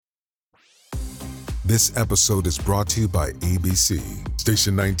This episode is brought to you by ABC.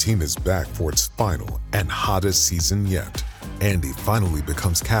 Station 19 is back for its final and hottest season yet. Andy finally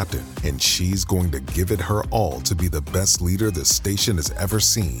becomes captain, and she's going to give it her all to be the best leader the station has ever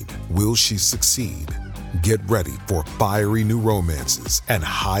seen. Will she succeed? Get ready for fiery new romances and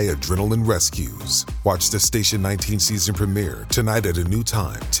high adrenaline rescues. Watch the Station 19 season premiere tonight at a new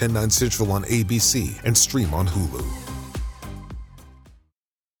time, 10/9 Central on ABC and stream on Hulu.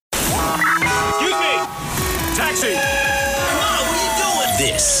 Excuse me! Taxi! Come on, what are you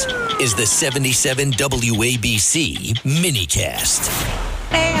doing? This is the 77 WABC minicast.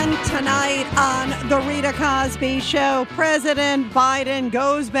 And tonight on The Rita Cosby Show, President Biden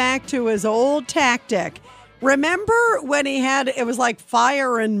goes back to his old tactic. Remember when it was like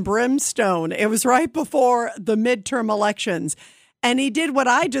fire and brimstone? It was right before the midterm elections. And he did what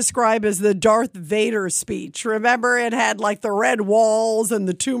I describe as the Darth Vader speech. Remember, it had like the red walls and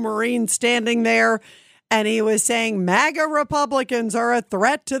the two Marines standing there. And he was saying, MAGA Republicans are a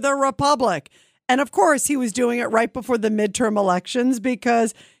threat to the Republic. And of course, he was doing it right before the midterm elections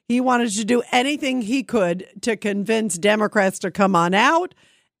because he wanted to do anything he could to convince Democrats to come on out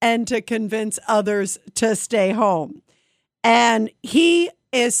and to convince others to stay home. And he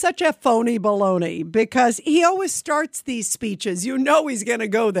is such a phony baloney because he always starts these speeches. You know he's going to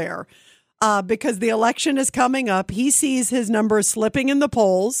go there because the election is coming up. He sees his numbers slipping in the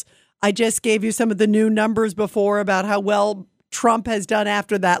polls. I just gave you some of the new numbers before about how well Trump has done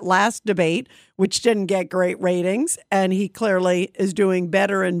after that last debate, which didn't get great ratings, and he clearly is doing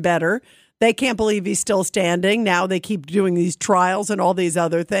better and better. They can't believe he's still standing. Now they keep doing these trials and all these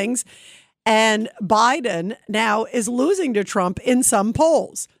other things. And Biden now is losing to Trump in some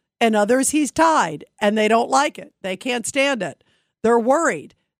polls. And others he's tied, and they don't like it. They can't stand it. They're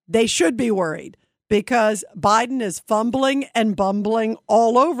worried. They should be worried because Biden is fumbling and bumbling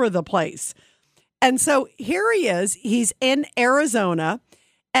all over the place. And so here he is. He's in Arizona,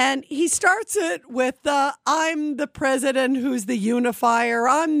 and he starts it with, I'm the president who's the unifier.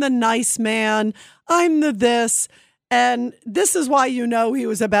 I'm the nice man. I'm the this. And this is why you know he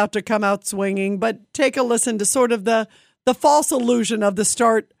was about to come out swinging. But take a listen to sort of the false illusion of the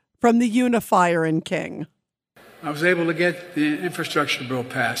start from the unifier and King. I was able to get the infrastructure bill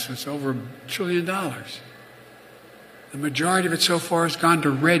passed. It's over $1 trillion. The majority of it so far has gone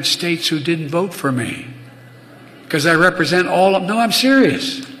to red states who didn't vote for me. Because I represent all of, no, I'm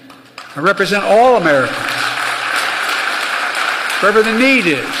serious. I represent all Americans. Wherever the need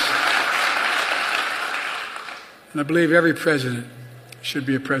is. And I believe every president should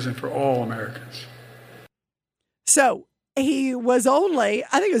be a president for all Americans. So he was only,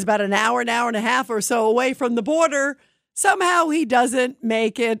 I think it was about an hour and a half or so away from the border. Somehow he doesn't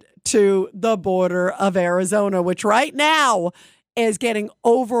make it to the border of Arizona, which right now is getting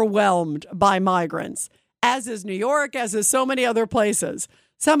overwhelmed by migrants, as is New York, as is so many other places.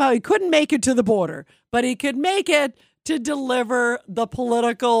 Somehow he couldn't make it to the border, but he could make it to deliver the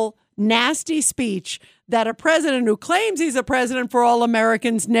political nasty speech that a president who claims he's a president for all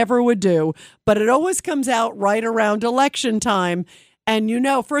Americans never would do. But it always comes out right around election time. And, you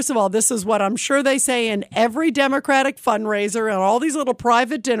know, first of all, this is what I'm sure they say in every Democratic fundraiser and all these little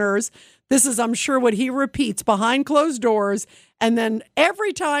private dinners. This is, I'm sure, what he repeats behind closed doors. And then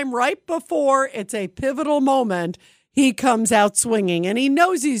every time right before it's a pivotal moment, he comes out swinging. And he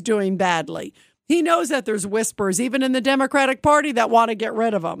knows he's doing badly. He knows that there's whispers, even in the Democratic Party, that want to get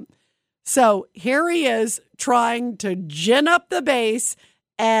rid of him. So here he is trying to gin up the base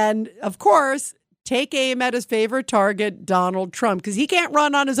and, of course, take aim at his favorite target, Donald Trump, because he can't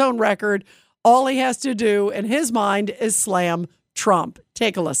run on his own record. All he has to do in his mind is slam Trump.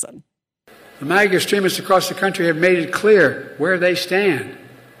 Take a listen. The MAGA extremists across the country have made it clear where they stand.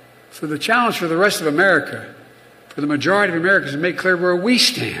 So the challenge for the rest of America, for the majority of Americans, is to make clear where we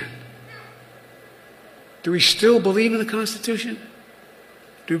stand. Do we still believe in the Constitution?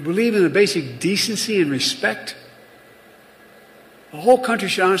 Do we believe in the basic decency and respect? The whole country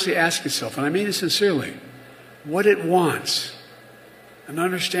should honestly ask itself, and I mean it sincerely, what it wants and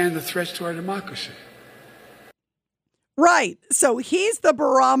understand the threats to our democracy. Right. So he's the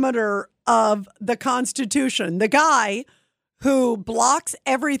barometer of the Constitution. The guy who blocks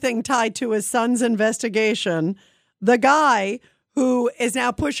everything tied to his son's investigation. The guy who is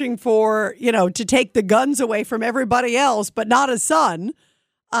now pushing for, to take the guns away from everybody else, but not his son.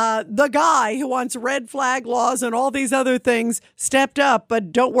 The guy who wants red flag laws and all these other things stepped up,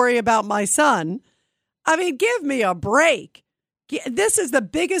 but don't worry about my son. I mean, give me a break. This is the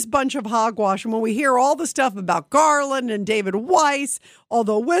biggest bunch of hogwash. And when we hear all the stuff about Garland and David Weiss, all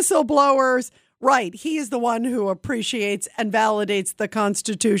the whistleblowers, right, he is the one who appreciates and validates the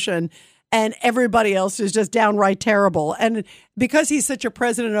Constitution. and everybody else is just downright terrible. And because he's such a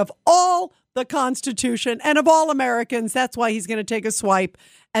president of all the Constitution and of all Americans, that's why he's going to take a swipe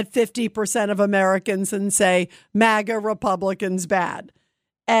at 50% of Americans and say, MAGA Republicans bad.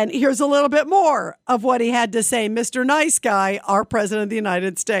 And here's a little bit more of what he had to say, Mr. Nice Guy, our president of the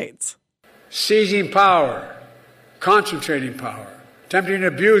United States. Seizing power, concentrating power, attempting to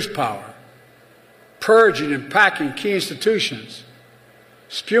abuse power, purging and packing key institutions,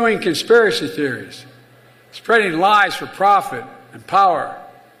 spewing conspiracy theories, spreading lies for profit and power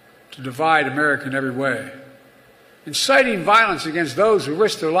to divide America in every way, inciting violence against those who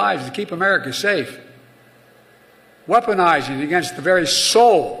risk their lives to keep America safe, weaponizing against the very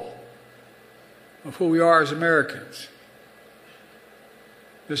soul of who we are as Americans.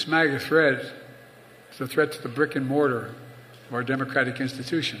 This MAGA threat is a threat to the brick and mortar of our democratic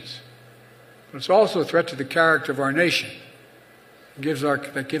institutions. But it's also a threat to the character of our nation.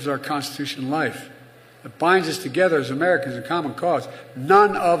 That gives our Constitution life. That binds us together as Americans in common cause.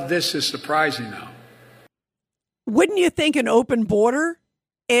 None of this is surprising now. Wouldn't you think an open border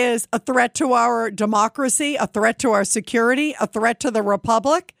is a threat to our democracy, a threat to our security, a threat to the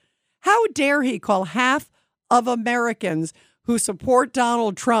republic? How dare he call half of Americans who support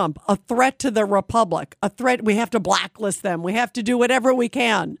Donald Trump a threat to the republic, a threat? We have to blacklist them. We have to do whatever we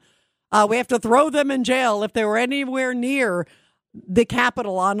can. We have to throw them in jail if they were anywhere near the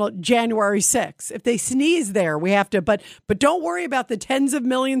Capitol on January 6th. If they sneeze there, we have to. But don't worry about the tens of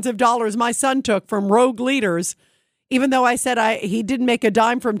millions of dollars my son took from rogue leaders. Even though I said he didn't make a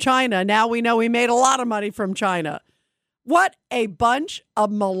dime from China, now we know he made a lot of money from China. What a bunch of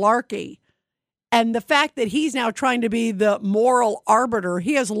malarkey. And the fact that he's now trying to be the moral arbiter,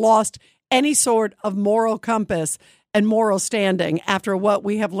 he has lost any sort of moral compass and moral standing after what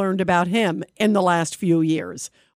we have learned about him in the last few years.